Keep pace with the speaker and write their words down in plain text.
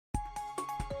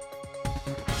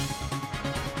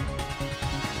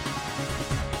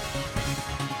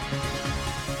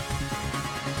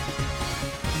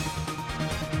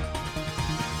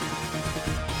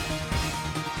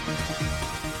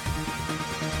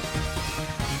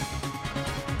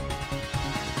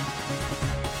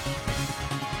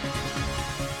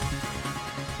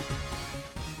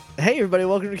Hey, everybody,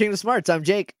 welcome to Kingdom Smarts. I'm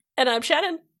Jake. And I'm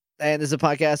Shannon. And this is a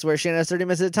podcast where Shannon has 30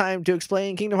 minutes at a time to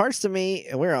explain Kingdom Hearts to me,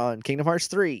 and we're on Kingdom Hearts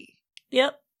 3.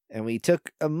 Yep. And we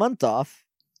took a month off.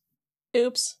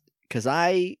 Oops. Because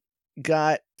I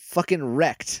got fucking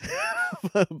wrecked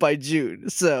by June,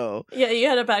 so... Yeah, you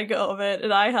had a bad go of it,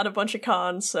 and I had a bunch of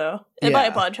cons, so... And by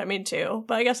a bunch, I mean two.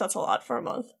 But I guess that's a lot for a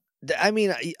month. I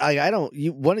mean, I don't...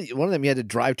 one of them you had to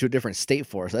drive to a different state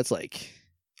for, so that's like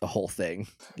a whole thing,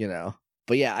 you know?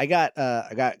 But yeah, I got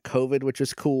COVID, which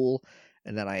was cool,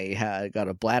 and then I got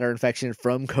a bladder infection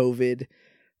from COVID,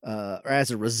 or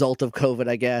as a result of COVID,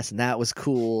 I guess, and that was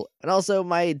cool. And also,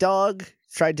 my dog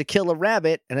tried to kill a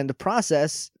rabbit, and in the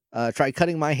process, tried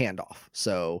cutting my hand off.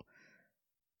 So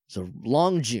it's a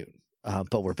long June,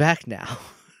 but we're back now.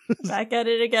 Back at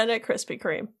it again at Krispy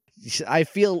Kreme. I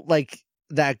feel like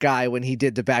that guy when he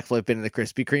did the backflip into the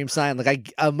Krispy Kreme sign.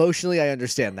 Like, emotionally, I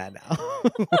understand that now.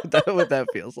 what that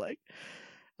feels like.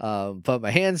 But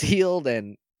my hand's healed,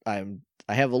 and I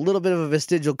have a little bit of a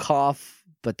vestigial cough,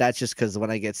 but that's just because when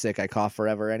I get sick, I cough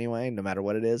forever anyway, no matter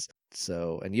what it is.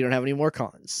 So, and you don't have any more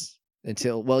cons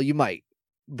until, well, you might,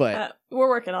 but we're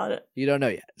working on it. You don't know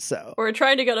yet. So we're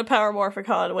trying to go to Power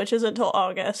Morphicon, which isn't until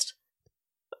August.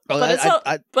 Oh,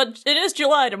 but it is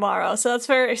July tomorrow, so that's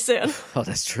very soon. Oh,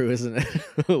 that's true, isn't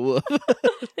it?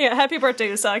 Yeah, happy birthday,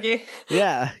 Usagi.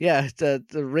 Yeah, the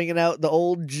ringing out the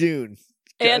old June.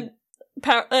 And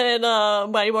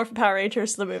Mighty Morphin Power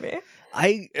Rangers, the movie.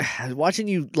 Watching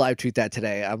you live tweet that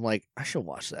today, I'm like, I should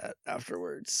watch that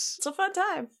afterwards. It's a fun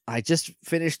time. I just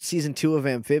finished season 2 of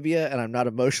Amphibia, and I'm not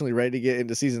emotionally ready to get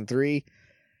into season 3.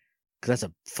 Because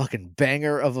that's a fucking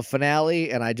banger of a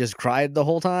finale, and I just cried the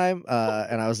whole time.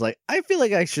 And I was like, I feel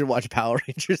like I should watch Power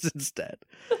Rangers instead.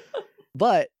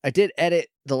 But I did edit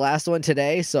the last one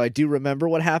today, so I do remember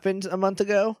what happened a month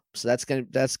ago. So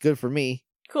that's good for me.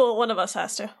 Cool, one of us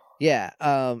has to. Yeah.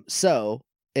 You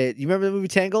remember the movie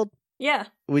Tangled? Yeah.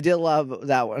 We did a lot of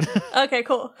that one. Okay,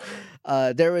 cool.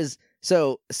 It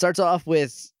starts off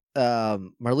with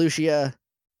Marluxia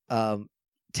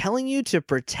telling you to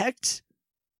protect.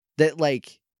 That,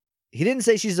 like, he didn't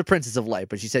say she's the princess of light,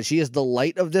 but she said she is the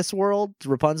light of this world,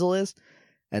 Rapunzel is,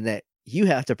 and that you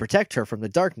have to protect her from the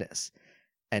darkness.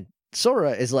 And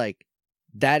Sora is like,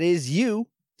 that is you,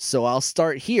 so I'll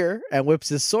start here, and whips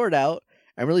his sword out,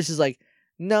 and Marluxia's like,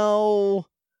 no,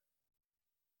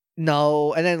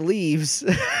 and then leaves.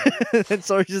 And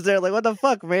Sora's just there like, what the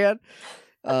fuck, man?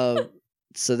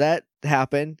 So that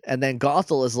happened, and then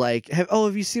Gothel is like,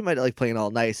 have you seen my, like, playing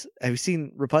all nice? Have you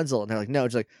seen Rapunzel? And they're like, no.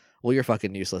 She's like, well, you're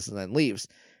fucking useless, and then leaves.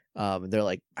 And they're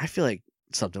like, I feel like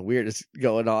something weird is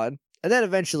going on. And then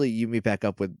eventually you meet back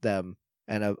up with them,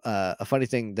 and a funny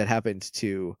thing that happened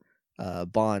to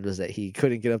Bond was that he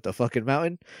couldn't get up the fucking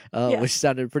mountain, which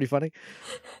sounded pretty funny.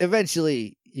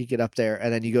 Eventually you get up there,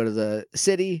 and then you go to the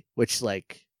city, which,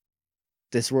 like,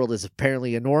 this world is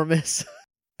apparently enormous.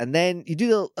 And then you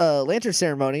do the lantern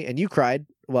ceremony, and you cried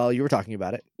while you were talking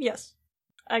about it. Yes.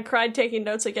 I cried taking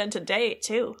notes again today,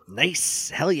 too. Nice.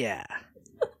 Hell yeah.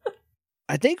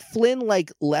 I think Flynn, like,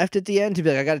 left at the end to be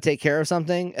like, I got to take care of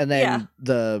something, and then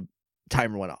the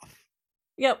timer went off.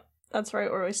 Yep. That's right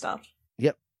where we stopped.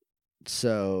 Yep.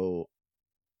 So,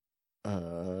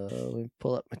 let me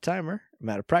pull up my timer. I'm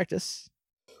out of practice.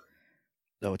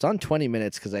 No, it's on 20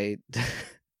 minutes because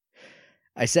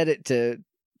I set it to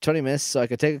 20 minutes so I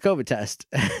could take a COVID test.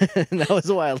 And that was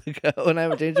a while ago, and I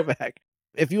haven't changed it back.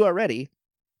 If you are ready,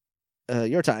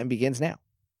 your time begins now.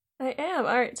 I am.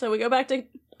 All right, so we go back to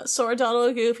Sora, Donald,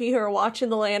 and Goofy, who are watching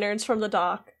the lanterns from the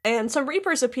dock, and some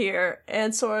Reapers appear,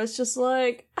 and Sora's just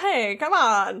like, hey, come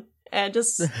on, and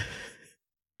just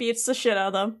beats the shit out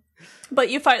of them. But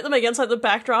you fight them against, like, the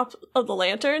backdrop of the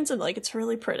lanterns, and, like, it's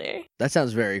really pretty. That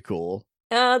sounds very cool.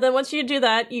 Then once you do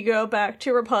that, you go back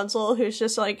to Rapunzel, who's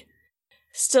just, like,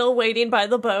 still waiting by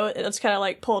the boat, and it's kind of,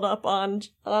 like, pulled up on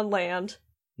land.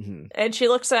 Mm-hmm. And she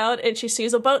looks out, and she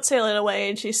sees a boat sailing away,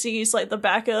 and she sees, like, the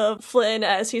back of Flynn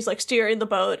as he's, like, steering the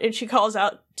boat, and she calls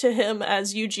out to him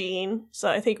as Eugene. So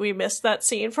I think we missed that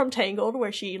scene from Tangled,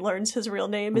 where she learns his real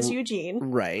name is Eugene.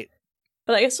 Right.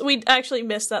 But I guess we actually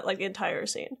missed that, like, entire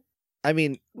scene. I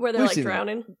mean... where they're, like,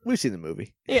 drowning. We've seen the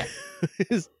movie. Yeah.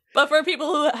 But for people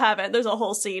who haven't, there's a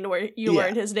whole scene where you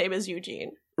learn his name is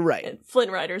Eugene. Right. And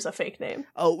Flynn Rider's a fake name.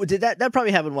 Oh, did that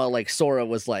probably happen while, like, Sora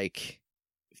was, like,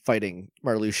 fighting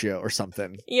Marluxia or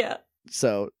something? Yeah.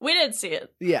 So we did see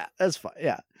it. Yeah, that's fine.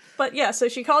 Yeah. But yeah, so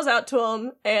she calls out to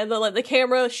him, and then, like, the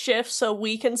camera shifts so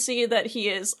we can see that he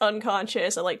is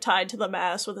unconscious and, like, tied to the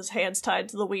mast with his hands tied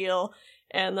to the wheel.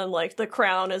 And then, like, the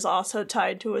crown is also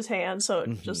tied to his hand, so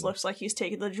it just looks like he's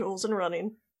taking the jewels and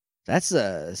running. That's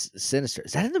sinister.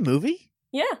 Is that in the movie?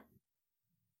 Yeah.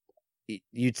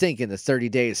 you'd think in the 30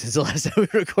 days since the last time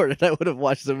we recorded, I would have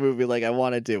watched the movie like I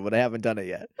wanted to, but I haven't done it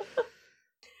yet.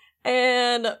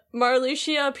 And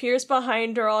Marluxia appears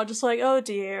behind her, all just like, oh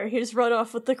dear, he's run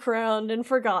off with the crown and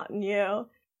forgotten you.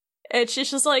 And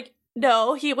she's just like,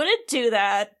 no, he wouldn't do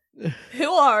that.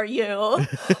 Who are you?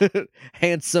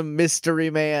 Handsome mystery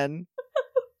man.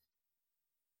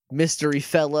 Mystery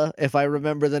fella, if I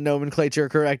remember the nomenclature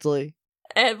correctly.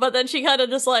 But then she kind of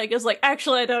just like is like,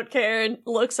 actually, I don't care, and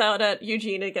looks out at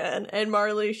Eugene again. And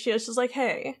Marluxia's just like,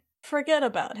 hey, forget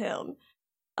about him.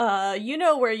 You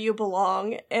know where you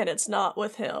belong, and it's not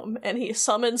with him. And he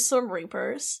summons some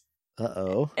Reapers.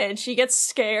 Uh-oh. And she gets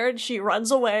scared. She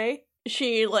runs away.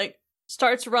 She like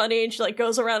starts running. She like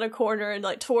goes around a corner and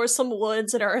like towards some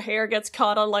woods, and her hair gets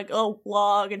caught on like a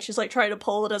log, and she's like trying to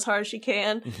pull it as hard as she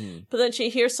can. Mm-hmm. But then she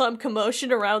hears some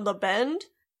commotion around the bend.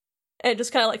 And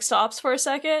just kind of like stops for a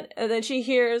second, and then she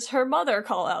hears her mother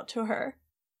call out to her.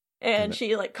 And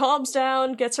she like calms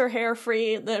down, gets her hair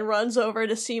free, then runs over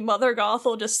to see Mother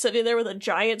Gothel just sitting there with a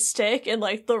giant stick, and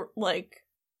like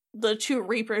the two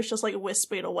Reapers just like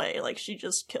wisping away, like she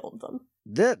just killed them.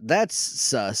 That's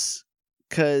sus.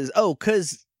 Cause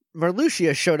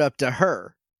Marluxia showed up to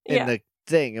her in the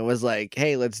thing and was like,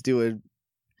 "Hey, let's do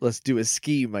a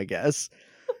scheme, I guess."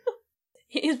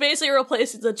 He's basically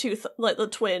replacing the two the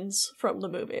twins from the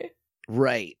movie.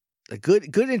 Right. A good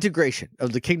integration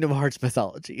of the Kingdom Hearts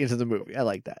mythology into the movie. I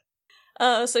like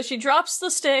that. So she drops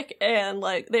the stick, and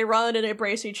like they run and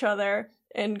embrace each other,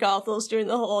 and Gothel's doing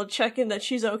the whole checking that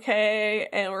she's okay,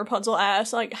 and Rapunzel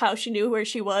asks like how she knew where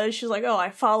she was. She's like, oh,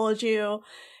 I followed you,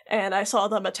 and I saw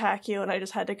them attack you, and I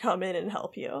just had to come in and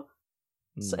help you.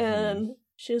 Mm-hmm. And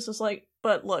she's just like,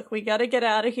 but look, we gotta get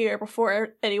out of here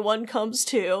before anyone comes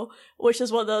to, which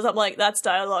is one of those, I'm like, that's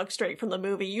dialogue straight from the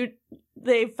movie.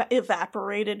 They've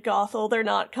evaporated Gothel, they're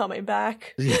not coming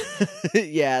back.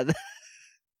 Yeah.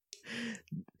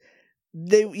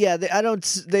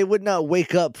 They would not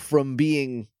wake up from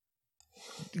being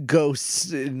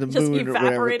ghosts in the just moon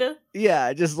evaporated? or whatever.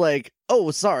 Yeah, just like, oh,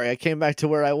 sorry, I came back to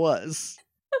where I was.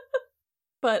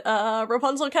 But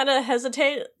Rapunzel kind of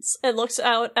hesitates and looks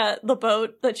out at the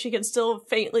boat that she can still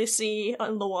faintly see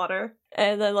on the water.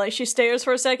 And then like she stares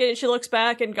for a second and she looks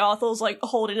back, and Gothel's like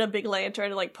holding a big lantern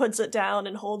and like puts it down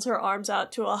and holds her arms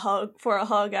out to a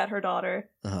hug at her daughter.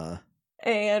 Uh-huh.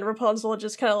 And Rapunzel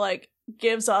just kind of like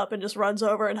gives up and just runs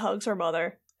over and hugs her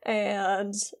mother.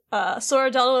 And Sora,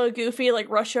 Donald, and Goofy like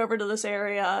rush over to this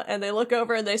area, and they look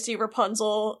over and they see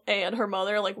Rapunzel and her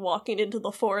mother like walking into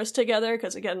the forest together,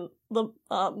 because again the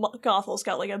Gothel's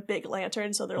got like a big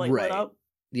lantern, so they're like lit up.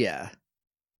 Yeah.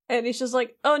 And he's just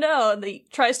like, oh no, and he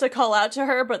tries to call out to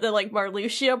her, but then like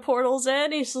Marluxia portals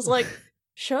in. He's just like,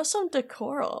 show some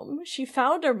decorum. She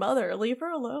found her mother, leave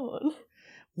her alone.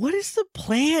 What is the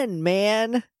plan,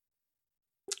 man?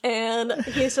 And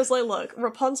he's just like, look,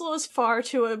 Rapunzel is far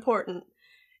too important.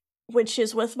 When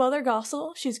she's with Mother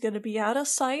Gothel, she's going to be out of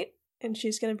sight, and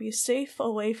she's going to be safe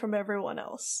away from everyone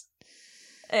else.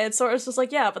 And Sora's just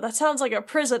like, yeah, but that sounds like a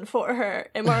prison for her.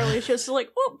 And Marley's just like,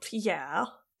 well, yeah.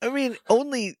 I mean,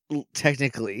 only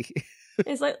technically.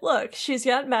 He's like, look, she's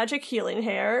got magic healing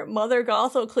hair. Mother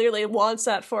Gothel clearly wants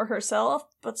that for herself,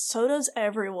 but so does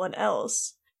everyone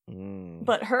else.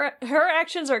 But her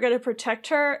actions are going to protect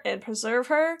her and preserve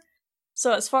her.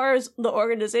 So as far as the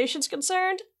organization's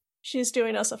concerned, she's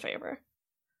doing us a favor.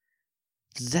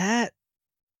 That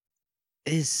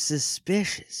is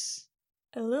suspicious.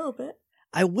 A little bit.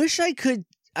 I wish I could.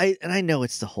 I know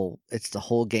it's the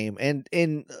whole game, and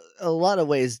in a lot of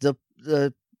ways, the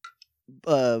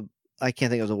I can't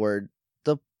think of the word.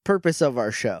 The purpose of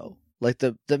our show, like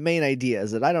the main idea,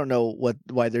 is that I don't know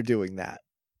why they're doing that.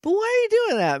 But why are you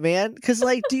doing that, man? Because,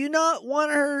 like, do you not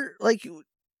want her, like,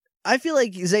 I feel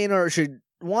like Xehanort should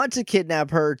want to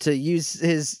kidnap her to use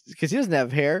his, because he doesn't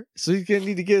have hair, so he's going to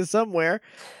need to get it somewhere.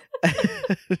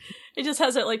 He just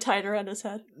has it, like, tied around his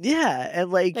head. Yeah,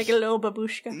 and, like a little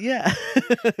babushka. Yeah.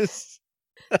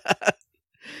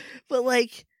 But,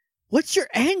 like, what's your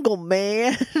angle,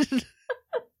 man?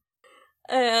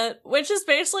 Which is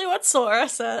basically what Sora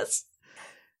says.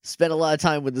 Spent a lot of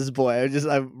time with this boy.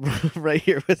 I'm right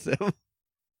here with him.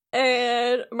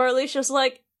 And Marluxia's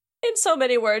like, in so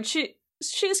many words,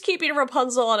 she's keeping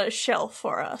Rapunzel on a shelf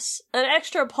for us. An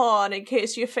extra pawn in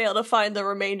case you fail to find the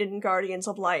remaining Guardians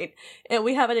of Light, and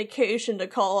we have an occasion to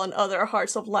call on other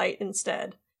Hearts of Light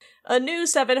instead. A new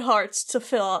 7 hearts to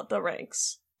fill out the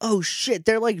ranks. Oh shit,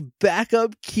 they're like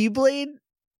backup Keyblade?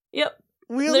 Yep.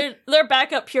 Really? They're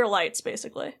backup Pure Lights,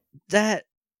 basically. That...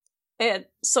 And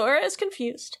Sora is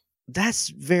confused. That's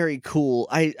very cool.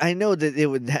 I know that it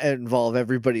would involve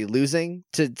everybody losing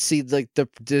to see like the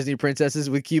Disney princesses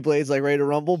with Keyblades like ready to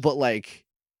rumble, but like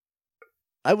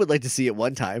I would like to see it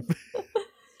one time.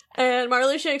 And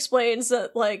Marluxia explains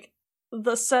that like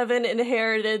the 7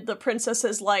 inherited the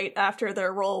princess's light after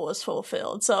their role was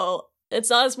fulfilled. So it's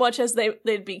not as much as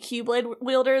they'd be Keyblade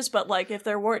wielders, but like if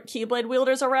there weren't Keyblade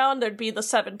wielders around, there'd be the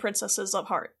 7 princesses of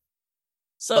heart.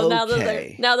 So now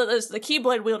that there's the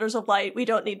Keyblade wielders of light, we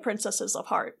don't need princesses of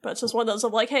heart. But it's just one of those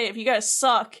of like, hey, if you guys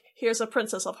suck, here's a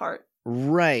princess of heart.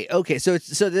 Right. Okay. So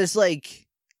there's like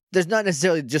there's not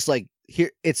necessarily just like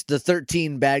here it's the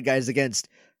 13 bad guys against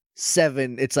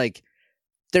 7. It's like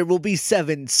there will be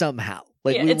 7 somehow.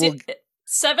 Like yeah,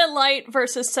 7 light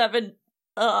versus 7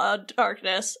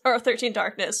 darkness or 13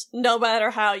 darkness. No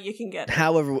matter how you can get it.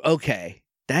 However, okay,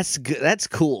 that's good. That's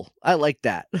cool. I like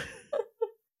that.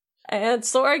 And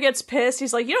Sora gets pissed.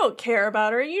 He's like, you don't care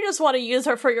about her. You just want to use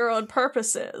her for your own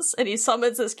purposes. And he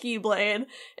summons his Keyblade.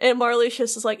 And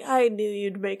Marluxius is like, I knew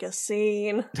you'd make a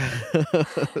scene. And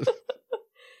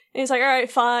he's like, all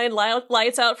right, fine.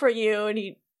 Lights out for you. And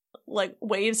he like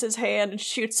waves his hand and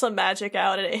shoots some magic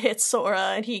out. And it hits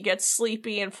Sora. And he gets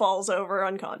sleepy and falls over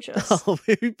unconscious. Oh,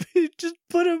 just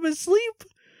put him asleep.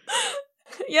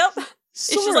 Yep. Sora.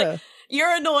 It's just like,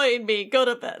 you're annoying me. Go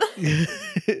to bed.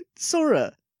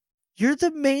 Sora. You're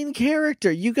the main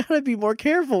character. You gotta be more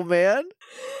careful, man.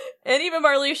 And even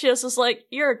Marluxius is like,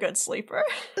 you're a good sleeper.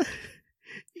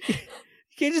 You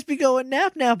can't just be going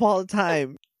nap all the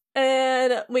time.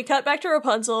 And we cut back to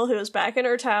Rapunzel, who is back in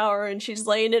her tower, and she's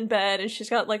laying in bed, and she's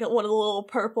got like one of the little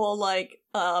purple like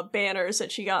banners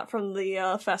that she got from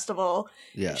the festival.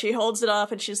 Yeah. And she holds it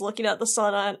up, and she's looking at the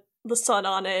sun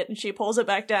on it, and she pulls it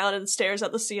back down and stares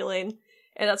at the ceiling.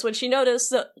 And that's when she noticed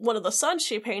that one of the suns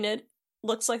she painted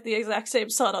looks like the exact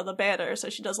same sun on the banner, so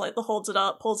she does like the holds it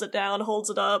up, pulls it down, holds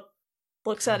it up,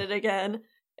 looks at it again,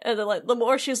 and then like the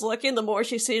more she's looking, the more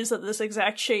she sees that this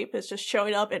exact shape is just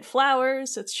showing up in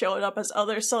flowers, it's showing up as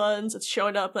other suns, it's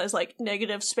showing up as like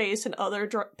negative space in other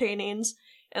paintings,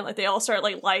 and like they all start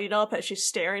like lighting up as she's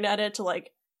staring at it to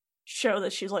like show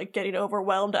that she's like getting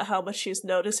overwhelmed at how much she's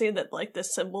noticing that like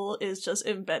this symbol is just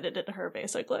embedded in her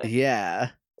basically. Yeah.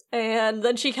 And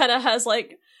then she kind of has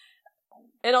like,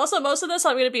 and also most of this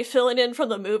I'm going to be filling in from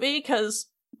the movie because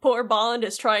poor Bond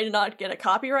is trying to not get a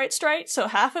copyright strike, so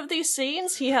half of these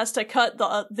scenes he has to cut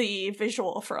the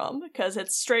visual from because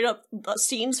it's straight up the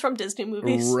scenes from Disney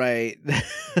movies. Right.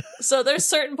 So there's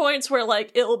certain points where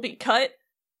like it will be cut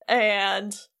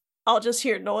and I'll just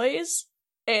hear noise,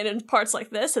 and in parts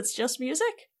like this it's just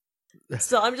music.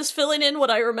 So I'm just filling in what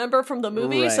I remember from the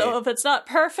movie, right. So if it's not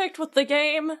perfect with the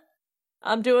game,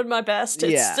 I'm doing my best.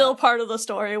 It's still part of the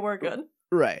story, we're good.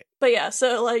 Right. But yeah,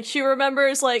 so like she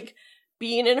remembers like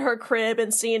being in her crib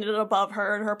and seeing it above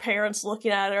her and her parents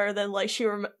looking at her. Then like she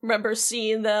remembers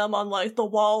seeing them on like the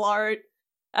wall art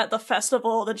at the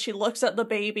festival. Then she looks at the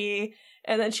baby,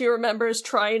 and then she remembers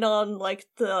trying on like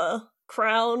the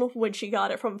crown when she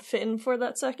got it from Finn for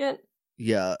that second.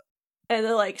 Yeah. And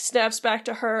then like snaps back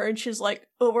to her, and she's like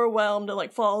overwhelmed and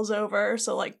like falls over.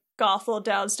 So like Gothel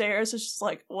downstairs is just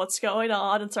like, what's going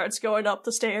on? And starts going up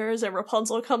the stairs, and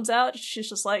Rapunzel comes out. She's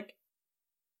just like,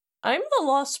 I'm the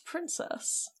lost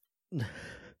princess.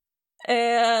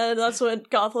 And that's when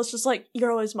Gothel's just like,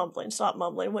 you're always mumbling. Stop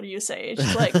mumbling. What are you saying?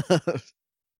 She's like,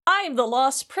 I'm the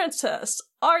lost princess.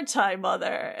 Aren't I,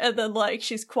 mother? And then like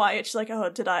she's quiet. She's like, oh,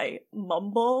 did I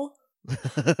mumble?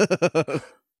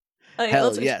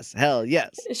 Hell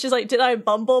yes. She's like, did I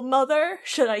mumble, mother?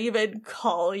 Should I even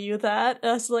call you that? And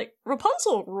I was like,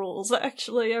 Rapunzel rules,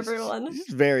 actually, everyone. This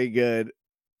is very good.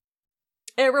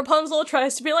 And Rapunzel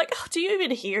tries to be like, oh, do you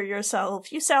even hear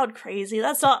yourself? You sound crazy.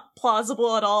 That's not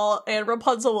plausible at all. And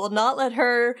Rapunzel will not let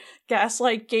her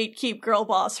gaslight gatekeep girl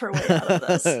boss her way out of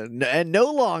this. And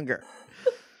no longer.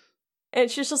 And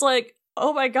she's just like,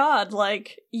 oh my god,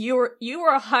 like, you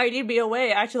were hiding me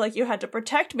away, acting like you had to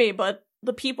protect me, but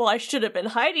the people I should have been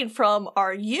hiding from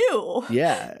are you.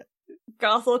 Yeah.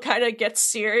 Gothel kind of gets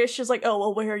serious. She's like, oh,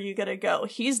 well, where are you gonna go?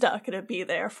 He's not gonna be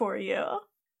there for you.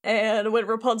 And when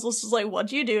Rapunzel's just like,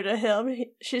 what'd you do to him?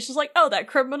 She's just like, oh, that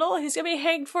criminal? He's gonna be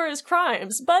hanged for his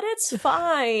crimes. But it's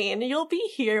fine. You'll be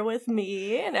here with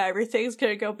me, and everything's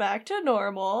gonna go back to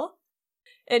normal.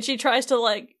 And she tries to,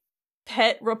 like,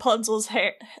 pet Rapunzel's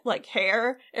hair,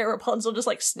 and Rapunzel just,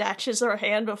 like, snatches her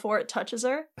hand before it touches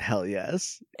her. Hell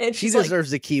yes. And she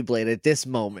deserves a Keyblade at this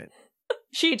moment.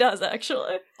 She does,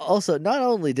 actually. Also, not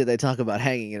only did they talk about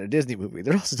hanging in a Disney movie,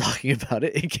 they're also talking about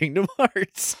it in Kingdom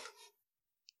Hearts.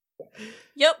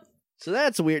 Yep. So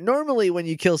that's weird. Normally, when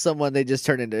you kill someone, they just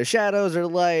turn into shadows or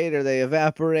light, or they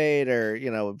evaporate,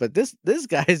 or But this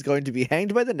guy is going to be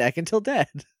hanged by the neck until dead.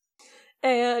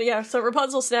 And yeah, so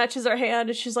Rapunzel snatches her hand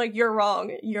and she's like, "You're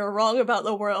wrong. You're wrong about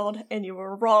the world, and you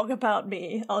were wrong about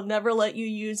me. I'll never let you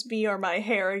use me or my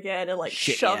hair again," and like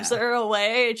shoves her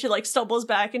away, and she like stumbles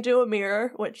back into a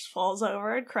mirror, which falls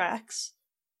over and cracks.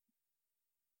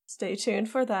 Stay tuned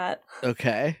for that.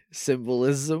 Okay.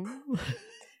 Symbolism.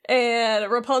 And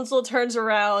Rapunzel turns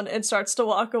around and starts to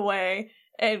walk away,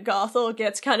 and Gothel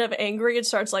gets kind of angry and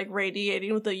starts like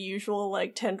radiating with the usual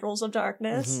like tendrils of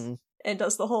darkness, and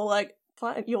does the whole like,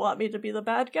 "Fine, you want me to be the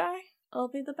bad guy? I'll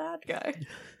be the bad guy."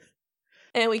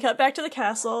 And we cut back to the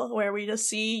castle, where we just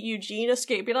see Eugene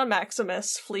escaping on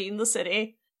Maximus, fleeing the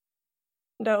city.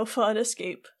 No fun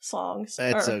escape songs.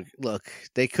 Look,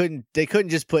 they couldn't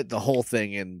just put the whole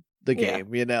thing in the game,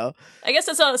 I guess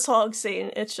it's not a song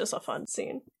scene, it's just a fun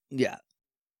scene. Yeah.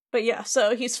 But yeah,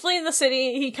 so he's fleeing the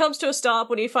city, he comes to a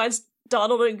stop when he finds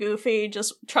Donald and Goofy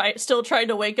still trying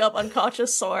to wake up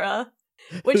unconscious Sora.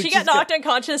 Which he got knocked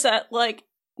unconscious at, like,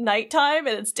 nighttime,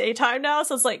 and it's daytime now,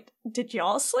 so it's like, did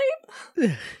y'all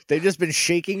sleep? They've just been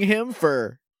shaking him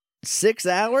for 6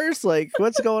 hours? Like,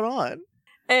 what's going on?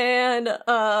 And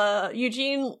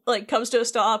Eugene, like, comes to a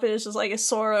stop, and it's just like, "Is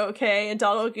Sora okay?" And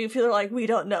Donald and Goofy are like, "We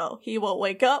don't know. He won't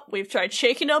wake up. We've tried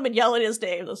shaking him and yelling his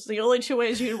name. Those are the only two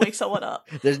ways you can wake someone up."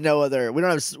 There's no other... We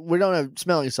don't have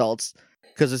smelling salts,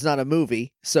 because it's not a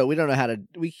movie, so we don't know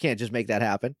we can't just make that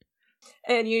happen.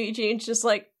 And Eugene's just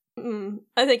like,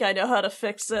 "I think I know how to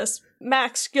fix this.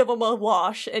 Max, give him a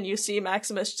wash." And you see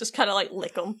Maximus just kind of like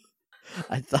lick him.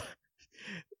 I thought...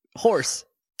 Horse,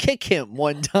 kick him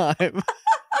one time.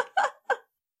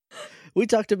 We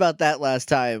talked about that last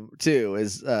time, too,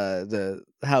 is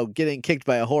how getting kicked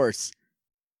by a horse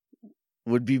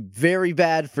would be very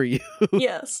bad for you.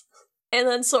 Yes. And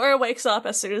then Sora wakes up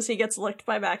as soon as he gets licked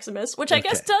by Maximus, which I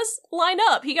guess does line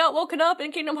up. He got woken up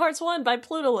in Kingdom Hearts 1 by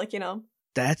Pluto licking him.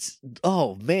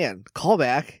 Oh man,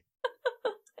 callback.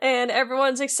 And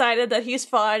everyone's excited that he's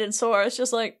fine, and Sora's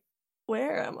just like,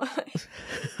 "Where am I?"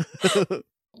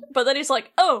 But then he's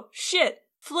like, "Oh, shit,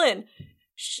 Flynn.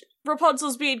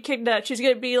 Rapunzel's being kidnapped. She's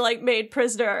gonna be, like, made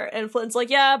prisoner." And Flynn's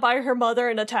like, "Yeah, by her mother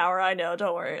in a tower. I know,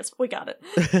 don't worry. We got it."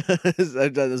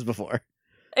 I've done this before.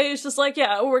 And he's just like,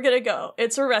 "Yeah, we're gonna go.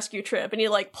 It's a rescue trip." And he,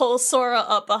 like, pulls Sora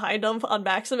up behind him on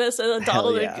Maximus, and then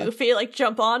Donald and Goofy, like,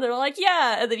 jump on, and they're like,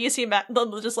 "Yeah!" And then you see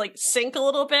them just, like, sink a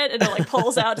little bit, and it, like,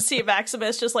 pulls out to see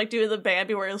Maximus just, like, doing the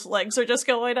Bambi where his legs are just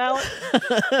going out.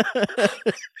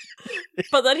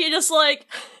 But then he just, like,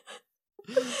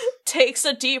 takes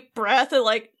a deep breath and,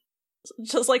 like,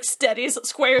 just, like,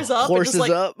 squares up. Horses and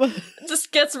just, up.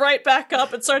 Just gets right back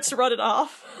up and starts to run it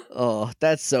off. Oh,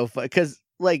 that's so fun. Because,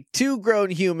 like, 2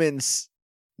 grown humans,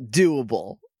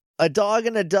 doable. A dog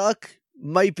and a duck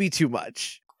might be too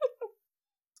much.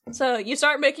 So you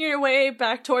start making your way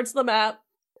back towards the map,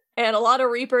 and a lot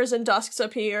of Reapers and Dusks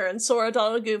appear, and Sora,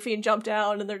 Donald, and Goofy jump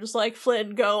down, and they're just like,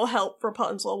 "Flynn, go help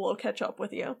Rapunzel, we'll catch up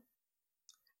with you."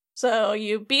 So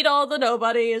you beat all the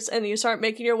nobodies, and you start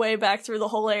making your way back through the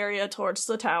whole area towards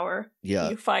the tower. Yeah.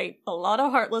 You fight a lot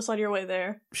of Heartless on your way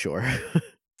there. Sure.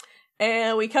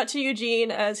 And we cut to Eugene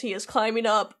as he is climbing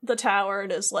up the tower,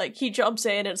 and is like, he jumps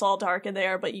in, and it's all dark in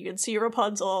there, but you can see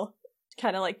Rapunzel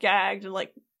kind of like gagged, and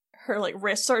like her like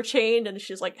wrists are chained, and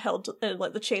she's like held and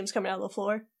like the chains coming out of the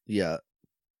floor. Yeah.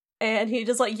 And he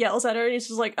just like yells at her, and he's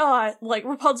just like, "Oh,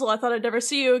 Rapunzel, I thought I'd never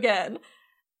see you again."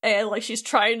 And like she's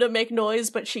trying to make noise,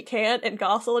 but she can't, and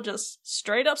Gothel just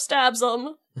straight up stabs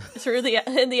him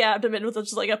in the abdomen with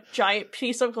just like a giant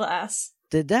piece of glass.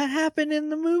 Did that happen in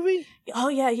the movie? Oh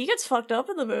yeah, he gets fucked up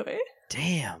in the movie.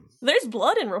 Damn. There's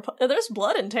blood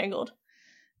in Tangled.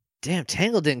 Damn,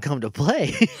 Tangled didn't come to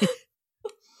play.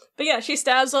 But yeah, she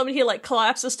stabs him, and he like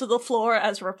collapses to the floor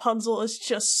as Rapunzel is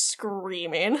just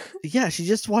screaming. Yeah, she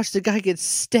just watched a guy get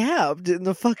stabbed in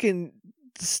the fucking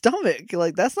stomach.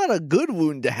 Like, that's not a good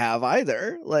wound to have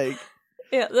either. Like,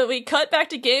 yeah, then we cut back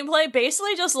to gameplay,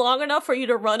 basically just long enough for you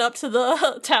to run up to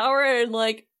the tower and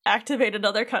like activate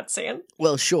another cutscene.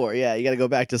 Well, sure, yeah, you gotta go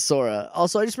back to Sora.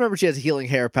 Also, I just remember she has healing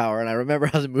hair power, and I remember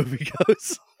how the movie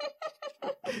goes.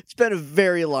 It's been a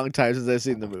very long time since I've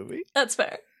seen the movie. That's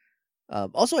fair.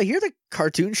 Also, I hear the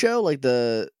cartoon show, like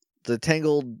the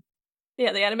Tangled...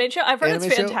 Yeah, the animated show. I've heard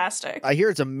it's fantastic. I hear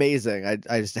it's amazing.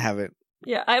 I just haven't...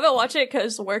 Yeah, I haven't watched it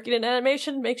because working in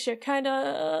animation makes you kind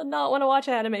of not want to watch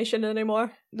animation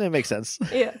anymore. That makes sense.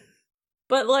 Yeah.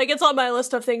 But, like, it's on my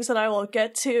list of things that I will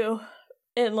get to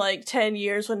in, like, 10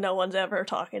 years when no one's ever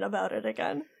talking about it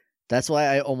again. That's why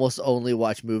I almost only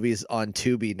watch movies on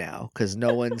Tubi now, because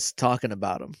no one's talking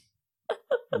about them.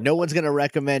 No one's gonna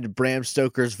recommend Bram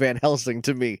Stoker's Van Helsing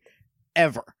to me,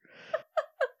 ever.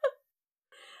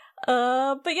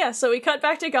 But yeah, so we cut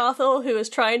back to Gothel, who is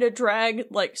trying to drag,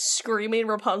 like, screaming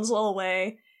Rapunzel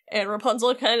away, and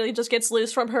Rapunzel kind of just gets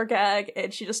loose from her gag,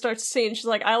 and she just starts singing, she's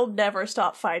like, I'll never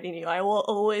stop fighting you, I will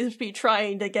always be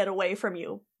trying to get away from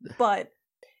you, but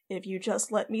if you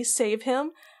just let me save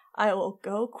him, I will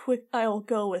go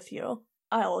with you.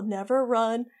 I will never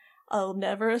run, I'll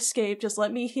never escape, just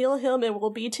let me heal him, and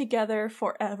we'll be together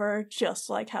forever, just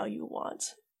like how you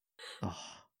want. Oh,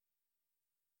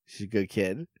 she's a good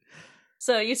kid.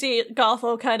 So you see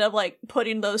Gothel kind of, like,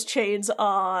 putting those chains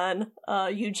on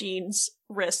Eugene's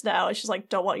wrist now, and she's like,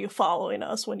 don't want you following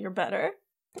us when you're better.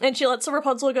 And she lets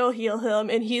Rapunzel go heal him,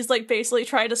 and he's, like, basically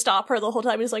trying to stop her the whole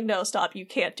time. He's like, no, stop, you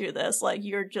can't do this. Like,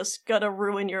 you're just gonna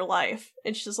ruin your life.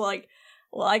 And she's like,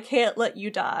 well, I can't let you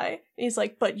die. And he's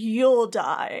like, but you'll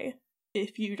die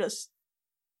if you just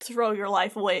throw your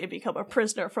life away and become a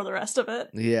prisoner for the rest of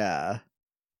it. Yeah.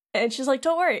 And she's like,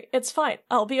 don't worry, it's fine,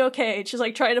 I'll be okay. And she's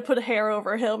like trying to put a hair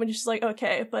over him, and she's like,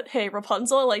 okay, but hey,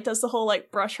 Rapunzel, like, does the whole, like,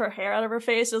 brush her hair out of her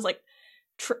face, is like,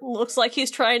 looks like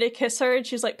he's trying to kiss her, and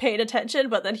she's like paying attention,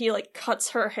 but then he, like,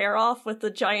 cuts her hair off with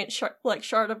the giant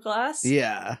shard of glass.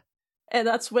 Yeah. And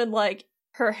that's when, like,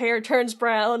 her hair turns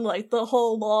brown, like, the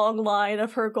whole long line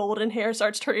of her golden hair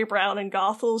starts turning brown, and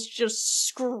Gothel's just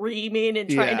screaming and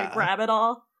trying to grab it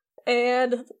all.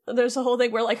 And there's a whole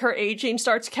thing where, like, her aging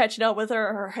starts catching up with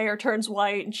her hair turns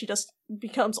white, and she just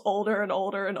becomes older and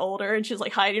older and older, and she's,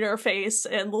 like, hiding her face,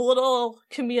 and the little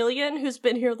chameleon, who's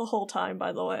been here the whole time,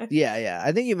 by the way. Yeah.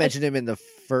 I think you mentioned him in the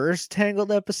first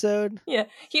Tangled episode. Yeah,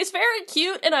 he's very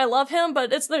cute, and I love him,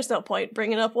 but there's no point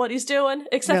bringing up what he's doing,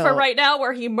 except for right now,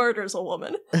 where he murders a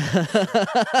woman.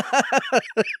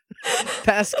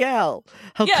 Pascal!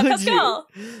 How could Pascal!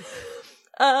 you?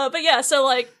 But yeah, so,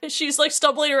 like, she's, like,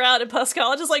 stumbling around, and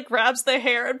Pascal just, like, grabs the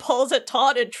hair and pulls it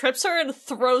taut and trips her and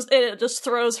it just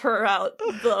throws her out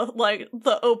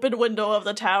the open window of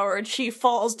the tower, and she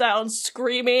falls down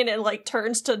screaming and, like,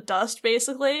 turns to dust,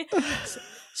 basically.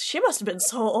 She must have been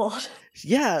so old.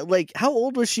 Yeah, like, how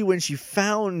old was she when she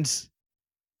found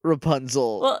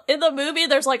Rapunzel? Well, in the movie,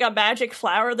 there's, like, a magic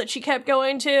flower that she kept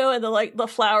going to, and the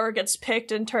flower gets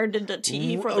picked and turned into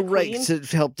tea for the queen. Right, to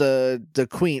help the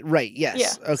queen. Right, yes.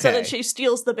 Yeah, okay. so then she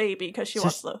steals the baby because she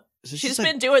wants the... So she's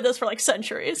been doing this for, like,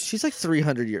 centuries. She's, like,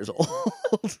 300 years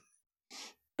old.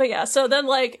 But yeah, so then,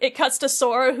 like, it cuts to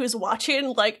Sora, who's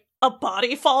watching, like, a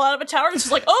body fall out of a tower, and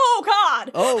she's like, oh,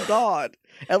 God! Oh, God.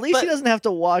 At least he doesn't have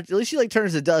to watch, at least she, like,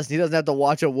 turns to dust, and he doesn't have to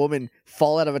watch a woman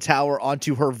fall out of a tower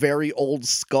onto her very old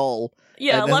skull.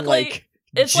 Yeah, and then, luckily, like,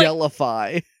 it's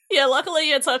jellify. Like, yeah,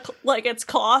 luckily it's it's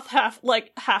cloth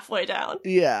halfway down.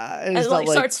 Yeah. And it, like,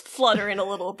 starts fluttering a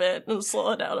little bit and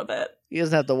slow down a bit. He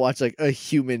doesn't have to watch, like, a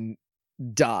human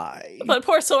die. But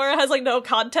poor Sora has, like, no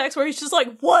context, where he's just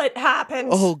like, what happened?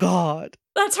 Oh, God.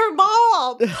 That's her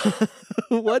mom!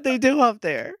 What'd they do up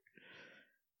there?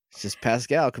 It's just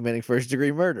Pascal committing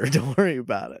first-degree murder. Don't worry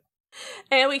about it.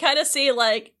 And we kind of see,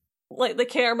 like the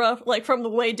camera, like, from the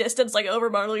way distance, like, over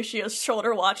Marluxia's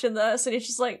shoulder watching this, and he's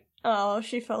just like, oh,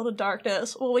 she fell to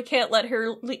darkness. Well, we can't let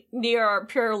her near our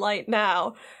pure light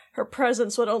now. Her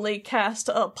presence would only cast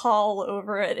a pall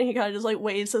over it, and he kind of just, like,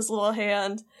 waves his little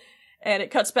hand, and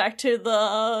it cuts back to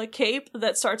the cape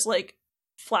that starts, like,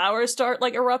 flowers start,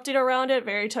 like, erupting around it,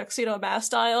 very Tuxedo Mask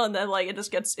style, and then, like, it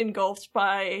just gets engulfed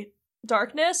by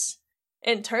darkness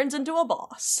and turns into a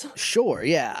boss. Sure,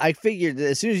 yeah. I figured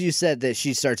that as soon as you said that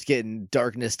she starts getting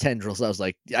darkness tendrils, I was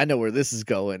like, I know where this is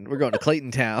going. We're going to Clayton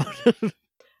Town.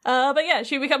 But yeah,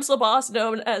 she becomes the boss,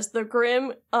 known as the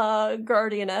Grim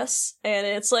Guardianess, and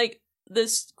it's, like,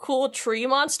 this cool tree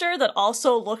monster that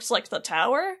also looks like the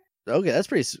tower. Okay, that's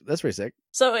pretty sick.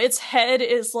 So its head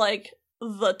is, like,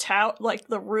 the like,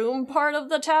 the room part of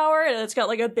the tower, and it's got,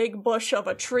 like, a big bush of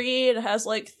a tree, and it has,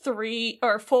 like, 3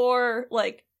 or 4,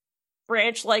 like,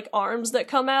 branch-like arms that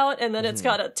come out, and then it's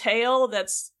got a tail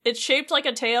it's shaped like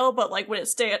a tail, but, like, when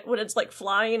it's like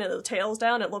flying and the tail's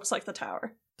down, it looks like the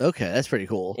tower. Okay, that's pretty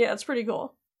cool. Yeah, it's pretty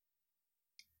cool.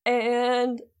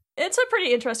 And it's a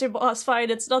pretty interesting boss fight.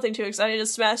 It's nothing too exciting. It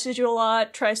smashes you a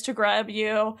lot, tries to grab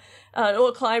you. It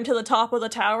will climb to the top of the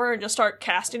tower and just start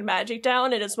casting magic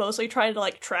down, and it's mostly trying to,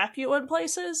 like, trap you in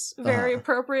places. Very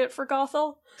appropriate for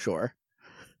Gothel. Sure.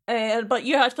 But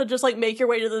you have to just, like, make your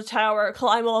way to the tower,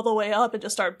 climb all the way up, and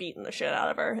just start beating the shit out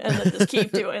of her, and then just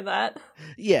keep doing that.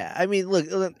 Yeah, I mean, look,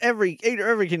 every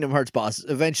Kingdom Hearts boss,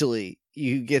 eventually,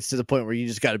 you gets to the point where you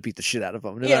just gotta beat the shit out of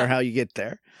them, no matter how you get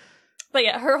there. But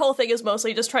yeah, her whole thing is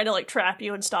mostly just trying to, like, trap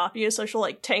you and stop you, so she'll,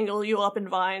 like, tangle you up in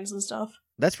vines and stuff.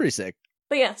 That's pretty sick.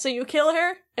 But yeah, so you kill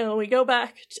her, And we go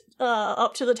back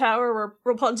up to the tower where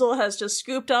Rapunzel has just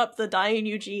scooped up the dying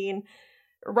Eugene,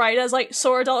 right as, like,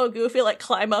 Sora, Donald, and Goofy, like,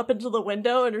 climb up into the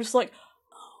window, and they're just like,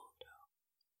 oh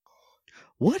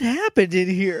no. What happened in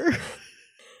here?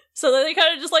 So then they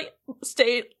kind of just, like,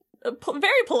 stay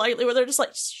very politely, where they're just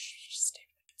like, shh, just stay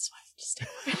back, it's fine, just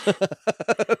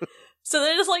stay back. So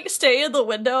they just, like, stay in the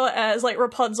window as, like,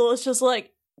 Rapunzel is just,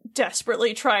 like,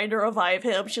 desperately trying to revive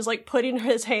him. She's, like, putting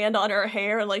his hand on her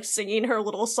hair and, like, singing her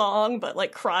little song, but,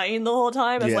 like, crying the whole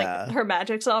time as, like, her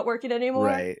magic's not working anymore.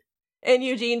 Right. And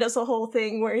Eugene does the whole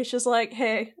thing where he's just like,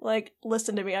 hey, like,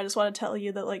 listen to me, I just want to tell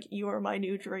you that, like, you are my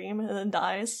new dream, and then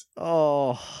dies.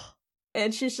 Oh.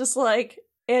 And she's just like,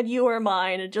 and you are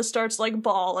mine, and just starts, like,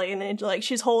 bawling, and, like,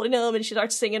 she's holding him, and she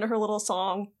starts singing her little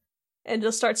song. And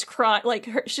just starts crying, like,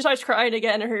 she starts crying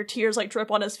again, and her tears, like, drip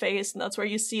on his face, and that's where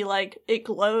you see, like, it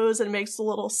glows and makes the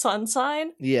little sun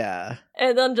sign. Yeah.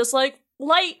 And then just, like,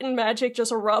 light and magic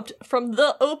just erupt from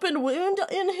the open wound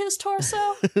in his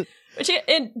torso. Which,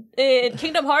 in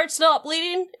Kingdom Hearts not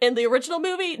bleeding, in the original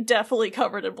movie, definitely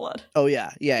covered in blood. Oh,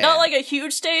 yeah. Yeah. Not, like, a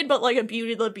huge stain, but, like, a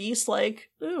Beauty and the Beast,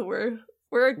 like, ooh,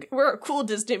 we're a cool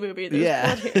Disney movie.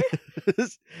 There's blood here.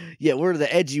 Yeah, we're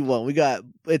the edgy one.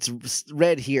 It's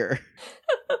red here.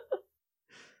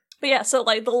 But yeah, so,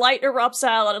 like, the light erupts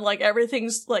out, and, like,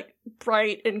 everything's, like,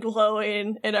 bright and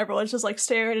glowing, and everyone's just, like,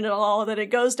 staring at it all, and then it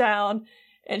goes down,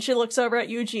 and she looks over at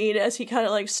Eugene as he kind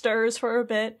of, like, stirs for a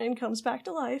bit and comes back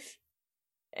to life.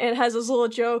 And has this little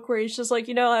joke where he's just like,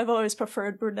 you know, I've always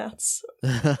preferred brunettes.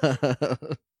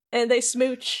 And they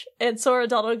smooch, and Sora,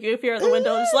 Donald, and Goofy are at the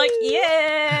window, just like,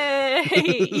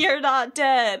 yay! You're not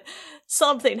dead.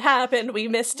 Something happened, we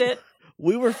missed it.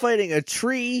 We were fighting a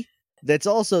tree that's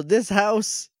also this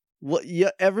house. What?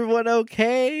 Yeah, everyone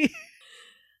okay?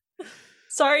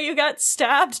 Sorry you got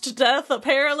stabbed to death,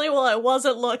 apparently, while I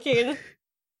wasn't looking.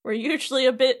 We're usually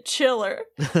a bit chiller.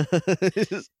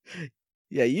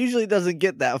 Yeah, usually doesn't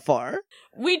get that far.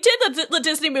 We did the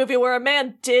Disney movie where a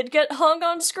man did get hung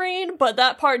on screen, but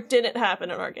that part didn't happen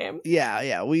in our game.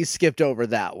 Yeah, we skipped over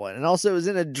that one. And also it was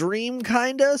in a dream,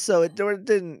 kinda, so it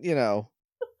didn't, you know.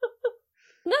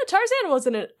 No, Tarzan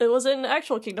wasn't it. It was in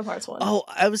actual Kingdom Hearts 1. Oh,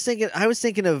 I was thinking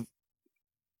of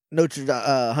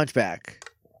Hunchback.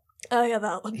 Oh yeah,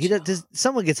 that one.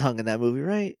 Someone gets hung in that movie,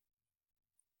 right?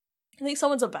 I think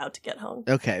someone's about to get hung.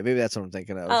 Okay, maybe that's what I'm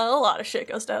thinking of. A lot of shit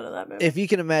goes down in that movie. If you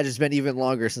can imagine, it's been even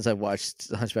longer since I've watched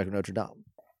The Hunchback of Notre Dame.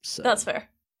 So that's fair.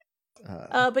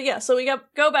 But yeah, so we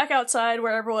go back outside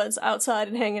where everyone's outside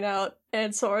and hanging out,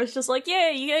 and Sora's just like,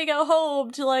 "Yay, you gotta go home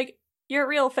to, like, your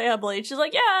real family." She's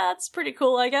like, "Yeah, that's pretty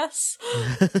cool, I guess."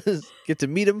 Get to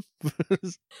meet him.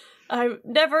 I've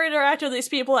never interacted with these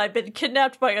people. I've been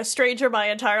kidnapped by a stranger my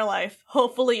entire life.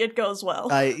 Hopefully, it goes well.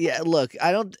 Look,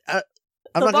 I'm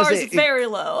the not gonna bar say is very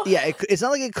low. Yeah, it's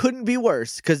not like it couldn't be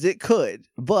worse, because it could,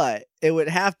 but it would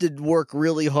have to work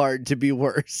really hard to be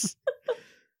worse.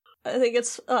 I think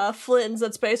it's Flynn's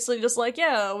that's basically just like,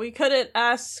 yeah, we couldn't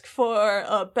ask for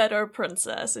a better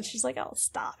princess. And she's like, oh,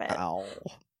 stop it. Ow.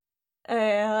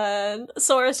 And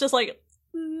Sora's just like,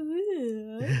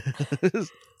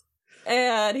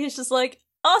 and he's just like,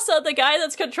 also, the guy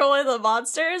that's controlling the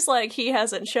monsters, like, he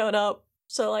hasn't shown up.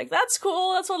 So, like, that's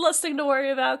cool. That's one less thing to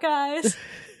worry about, guys.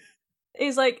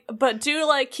 He's like, but do,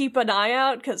 like, keep an eye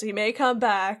out, because he may come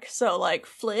back. So, like,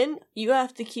 Flynn, you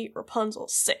have to keep Rapunzel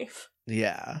safe.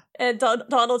 Yeah. And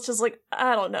Donald's just like,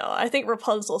 I don't know. I think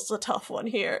Rapunzel's the tough one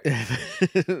here.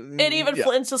 And even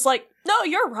Flynn's just like, no,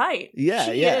 you're right. Yeah,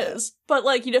 she is. But,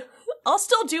 like, you know, I'll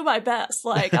still do my best.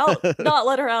 Like, I'll not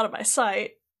let her out of my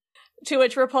sight. To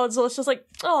which Rapunzel is just like,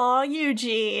 aw,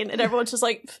 Eugene. And everyone's just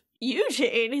like,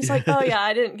 Eugene? He's like, oh yeah,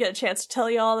 I didn't get a chance to tell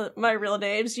y'all that my real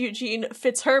name's Eugene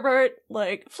Fitzherbert.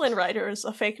 Like, Flynn Rider is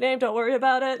a fake name, don't worry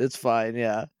about it. It's fine,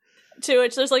 yeah. To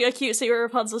which there's, like, a cute scene where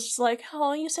Rapunzel's just like,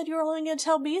 oh, you said you were only gonna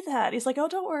tell me that. He's like, oh,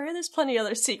 don't worry, there's plenty of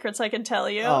other secrets I can tell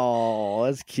you. Oh,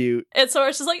 that's cute. And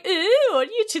Sora's just like, ooh, what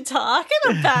are you two talking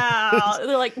about? And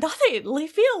they're like, nothing,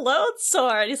 leave me alone,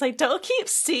 Sora. And he's like, don't keep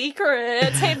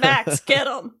secrets. Hey, Max, get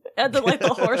him. And then, like,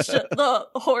 the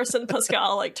horse and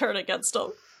Pascal, like, turn against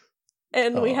him.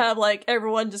 And we have, like,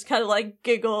 everyone just kind of, like,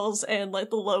 giggles, and, like,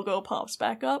 the logo pops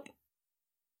back up.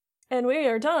 And we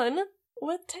are done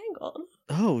with Tangled.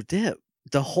 Oh, dip.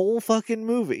 The whole fucking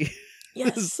movie.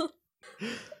 Yes.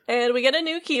 And we get a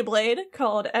new Keyblade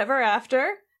called Ever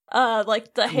After.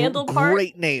 Like, the handle part...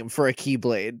 Great name for a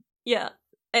Keyblade. Yeah.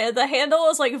 And the handle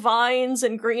is, like, vines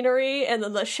and greenery, and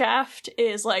then the shaft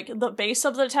is, like, the base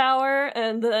of the tower,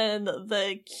 and then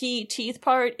the key teeth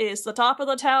part is the top of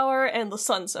the tower and the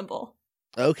sun symbol.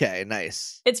 Okay,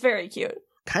 nice. It's very cute.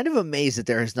 Kind of amazed that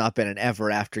there has not been an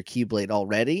Ever After Keyblade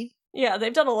already. Yeah,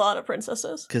 they've done a lot of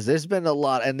princesses. Because there's been a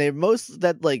lot, and they most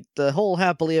that like the whole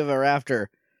happily ever after.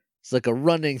 It's like a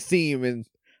running theme in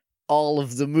all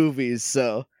of the movies,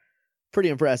 so pretty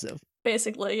impressive.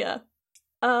 Basically, yeah.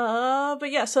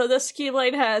 But yeah, so this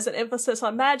Keyblade has an emphasis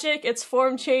on magic. Its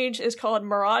form change is called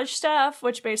Mirage Staff,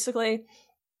 which basically,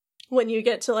 when you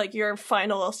get to like your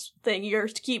final thing, your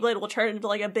Keyblade will turn into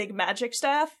like a big magic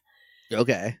staff.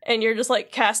 Okay. And you're just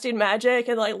like casting magic,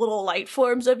 and like little light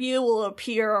forms of you will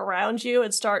appear around you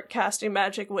and start casting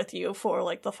magic with you for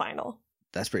like the final.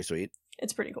 That's pretty sweet.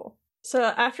 It's pretty cool. So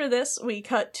after this, we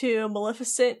cut to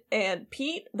Maleficent and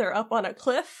Pete. They're up on a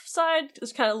cliff side,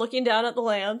 just kind of looking down at the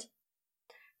land.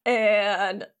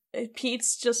 And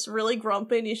Pete's just really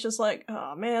grumpy, and he's just like,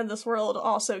 oh man, this world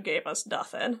also gave us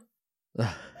nothing.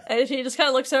 And he just kind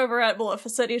of looks over at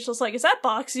Maleficent, he's just like, is that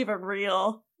box even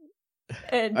real?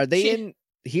 And are they in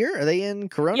here? Are they in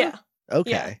Corona? Yeah.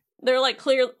 Okay. Yeah. They're like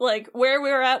clear, like where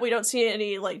we were at, we don't see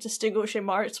any like distinguishing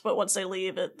marks, but once they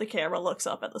leave, the camera looks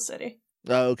up at the city.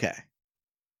 Okay.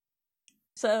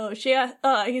 So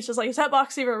he's just like, is that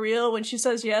box even real? When she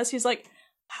says yes, he's like,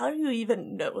 how do you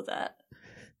even know that?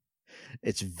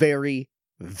 It's very,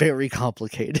 very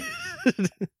complicated.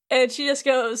 And she just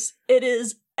goes, it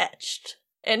is etched.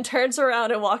 And turns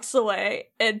around and walks away.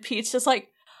 And Pete's just like,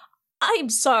 I'm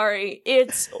sorry,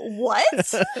 it's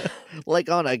what? Like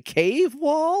on a cave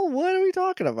wall? What are we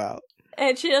talking about?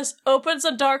 And she just opens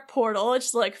a dark portal and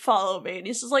she's like, follow me. And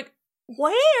he's just like,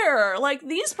 where? Like,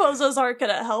 these poses aren't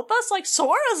gonna help us. Like,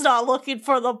 Sora's not looking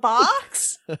for the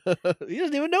box. He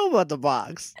doesn't even know about the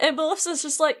box. And Maleficent's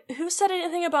just like, who said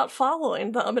anything about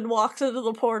following them? And walks into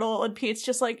the portal, and Pete's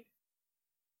just like,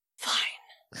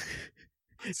 fine.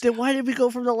 Then why did we go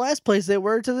from the last place they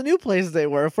were to the new place they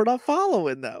were if we're not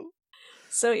following them?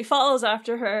 So he follows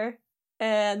after her,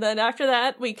 and then after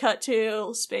that, we cut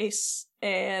to space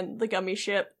and the gummy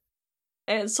ship.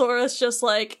 And Sora's just,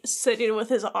 like, sitting with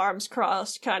his arms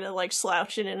crossed, kind of, like,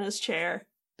 slouching in his chair.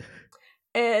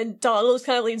 And Donald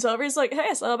kind of leans over, he's like,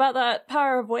 hey, so about that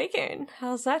power of waking,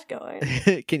 how's that going?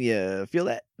 Can you feel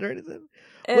that or anything?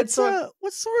 And What's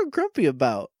Sora grumpy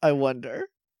about, I wonder?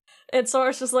 And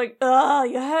Sora's just like,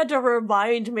 you had to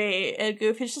remind me. And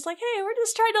Goofy's just like, hey, we're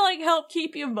just trying to, like, help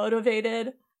keep you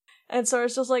motivated. And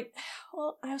Sora's just like,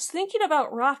 well, I was thinking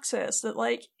about Roxas, that,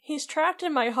 like, he's trapped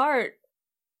in my heart.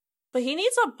 But he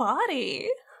needs a body.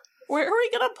 Where are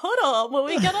we gonna put him when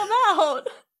we get him out?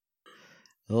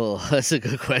 Oh, that's a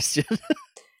good question.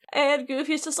 And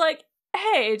Goofy's just like,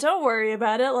 hey, don't worry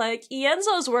about it. Like,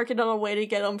 Ienzo's working on a way to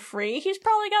get him free. He's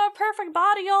probably got a perfect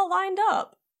body all lined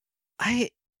up. I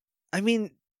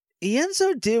mean,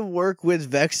 Ienzo did work with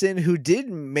Vexen, who did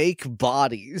make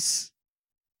bodies.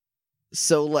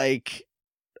 So, like,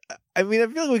 I mean, I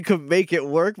feel like we could make it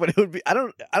work, but it would be, I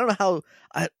don't know how,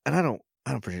 I don't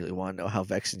particularly want to know how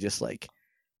Vexen just, like,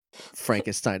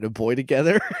 Frankenstein a boy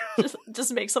together.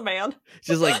 just makes a man.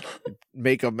 Just, like,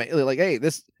 make a man, like, hey,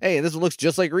 this looks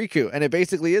just like Riku, and it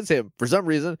basically is him, for some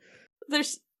reason.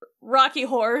 There's Rocky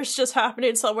Horror's just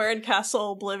happening somewhere in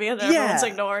Castle Oblivion, and everyone's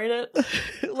ignoring it.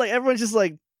 Like, everyone's just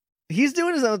like, he's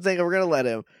doing his own thing, and we're gonna let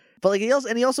him. But, like, he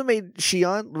also made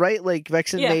Xion, right? Like,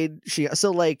 Vexen made Xion.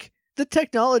 So, like, the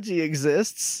technology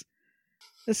exists.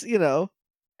 It's, you know.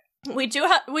 We do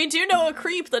know a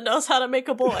creep that knows how to make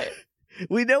a boy.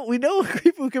 we know a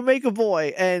creep who can make a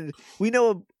boy, and we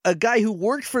know a guy who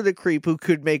worked for the creep who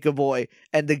could make a boy,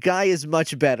 and the guy is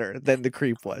much better than the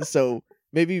creep was. So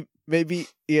maybe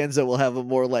Ienzo will have a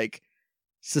more, like,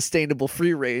 sustainable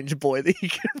free range boy that he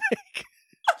can make.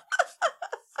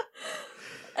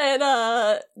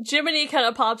 And Jiminy kind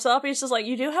of pops up. He's just like,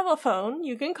 you do have a phone.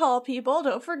 You can call people.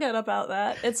 Don't forget about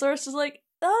that. And Sora's just like,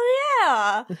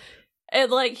 oh yeah.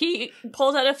 And, like, he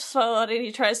pulls out his phone and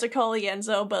he tries to call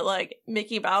Ienzo, but, like,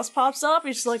 Mickey Mouse pops up.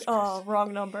 He's just like, oh,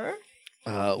 wrong number.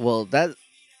 Well, that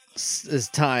is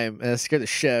time, and it scared the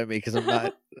shit out of me because I'm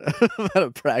not I'm out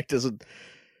of practice with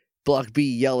Block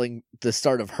B yelling the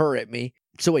start of Her at me.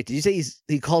 So wait, did you say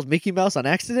he called Mickey Mouse on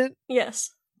accident?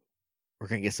 Yes. We're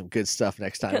gonna get some good stuff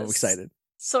next time. I'm excited.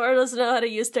 Sora doesn't know how to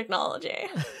use technology.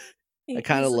 I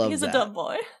kind of love that. He's a dumb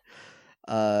boy.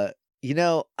 You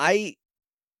know, I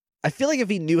feel like if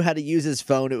he knew how to use his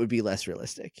phone, it would be less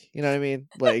realistic. You know what I mean?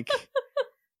 Like,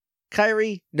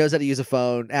 Kairi knows how to use a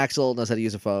phone. Axel knows how to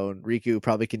use a phone. Riku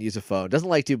probably can use a phone. Doesn't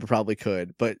like to, but probably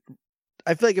could. But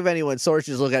I feel like if anyone, Sora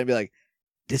should just look at it and be like,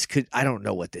 I don't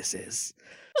know what this is.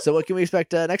 So what can we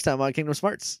expect next time on Kingdom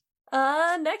Smarts?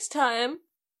 Next time,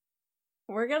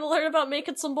 we're gonna learn about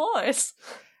making some boys.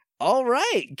 All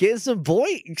right, get some boy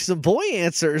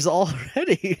answers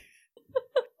already.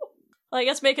 Well, I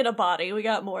guess making a body. We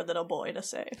got more than a boy to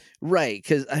say. Right,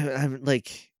 because I'm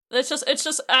like, It's just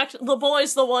the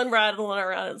boy's the one rattling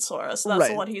around in Sora, so that's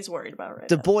Right. what he's worried about right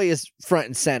The now. boy is front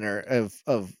and center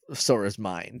of Sora's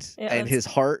mind Yeah, and his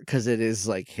heart, because it is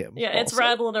like him. Yeah, it's also.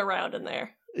 rattling around in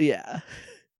there. Yeah.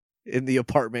 In the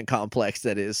apartment complex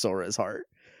that is Sora's heart.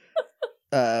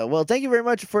 Well, thank you very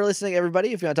much for listening,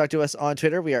 everybody. If you want to talk to us on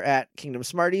Twitter, we are at Kingdom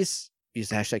Smarties. Use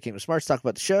the hashtag Kingdom Smarts, talk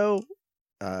about the show.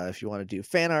 If you want to do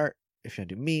fan art, if you want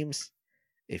to do memes,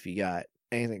 if you got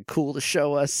anything cool to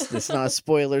show us that's not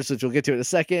spoilers, which we'll get to in a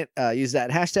second, use that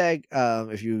hashtag.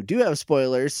 If you do have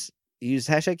spoilers, use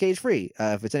hashtag cage free.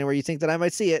 If it's anywhere you think that I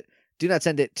might see it, do not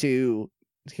send it to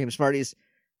Kingdom Smarties,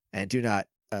 and do not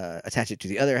attach it to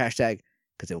the other hashtag,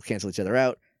 because they will cancel each other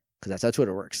out, because that's how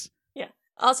Twitter works. Yeah.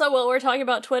 Also, while we're talking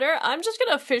about Twitter, I'm just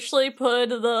gonna officially put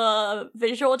the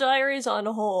visual diaries on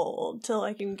hold till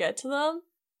I can get to them.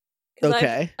 'Cause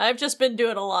Okay. I've just been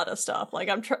doing a lot of stuff. Like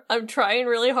I'm trying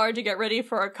really hard to get ready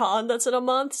for a con that's in a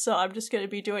month, so I'm just gonna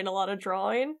be doing a lot of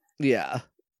drawing. Yeah.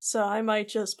 So I might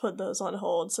just put those on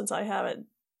hold since I haven't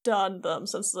done them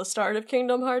since the start of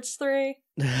Kingdom Hearts 3.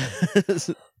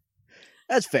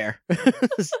 That's fair.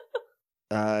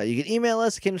 You can email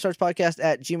us,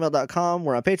 kingdomsmartspodcast@gmail.com.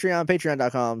 We're on Patreon,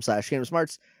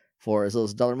 patreon.com/kingdomsmarts. For as little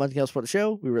as $1 a month, you can help support the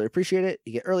show. We really appreciate it.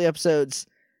 You get early episodes,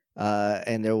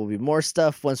 and there will be more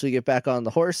stuff once we get back on the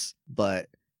horse, but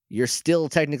you're still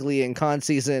technically in con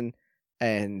season,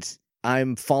 and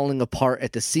I'm falling apart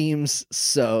at the seams,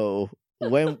 so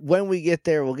when we get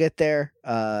there, we'll get there,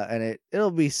 and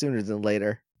it'll be sooner than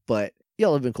later, but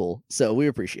y'all have been cool, so we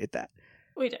appreciate that.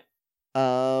 We do.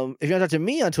 If you want to talk to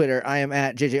me on Twitter, I am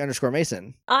at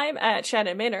JJ_Mason. I'm at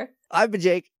Shannon Manor. I've been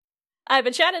Jake, I've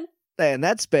been Shannon. and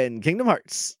that's been Kingdom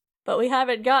Hearts. But we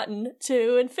haven't gotten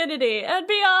to infinity and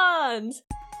beyond!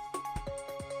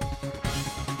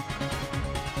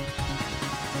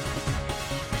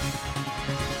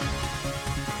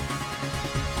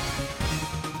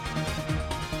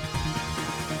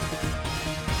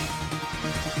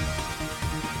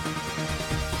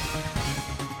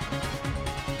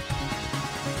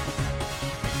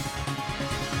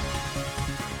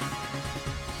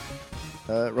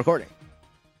 Recording.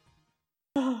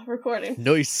 Recording.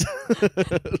 Nice.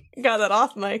 Got that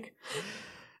off, Mike.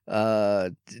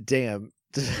 Damn.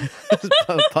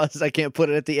 Pause. I can't put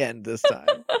it at the end this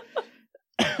time.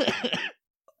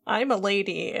 I'm a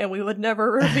lady, and we would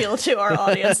never reveal to our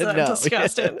audience that No. I'm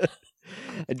disgusting.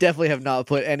 I definitely have not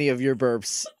put any of your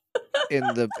burps in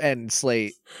the end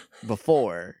slate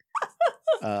before.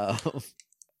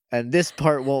 And this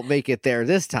part won't make it there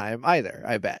this time either,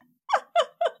 I bet.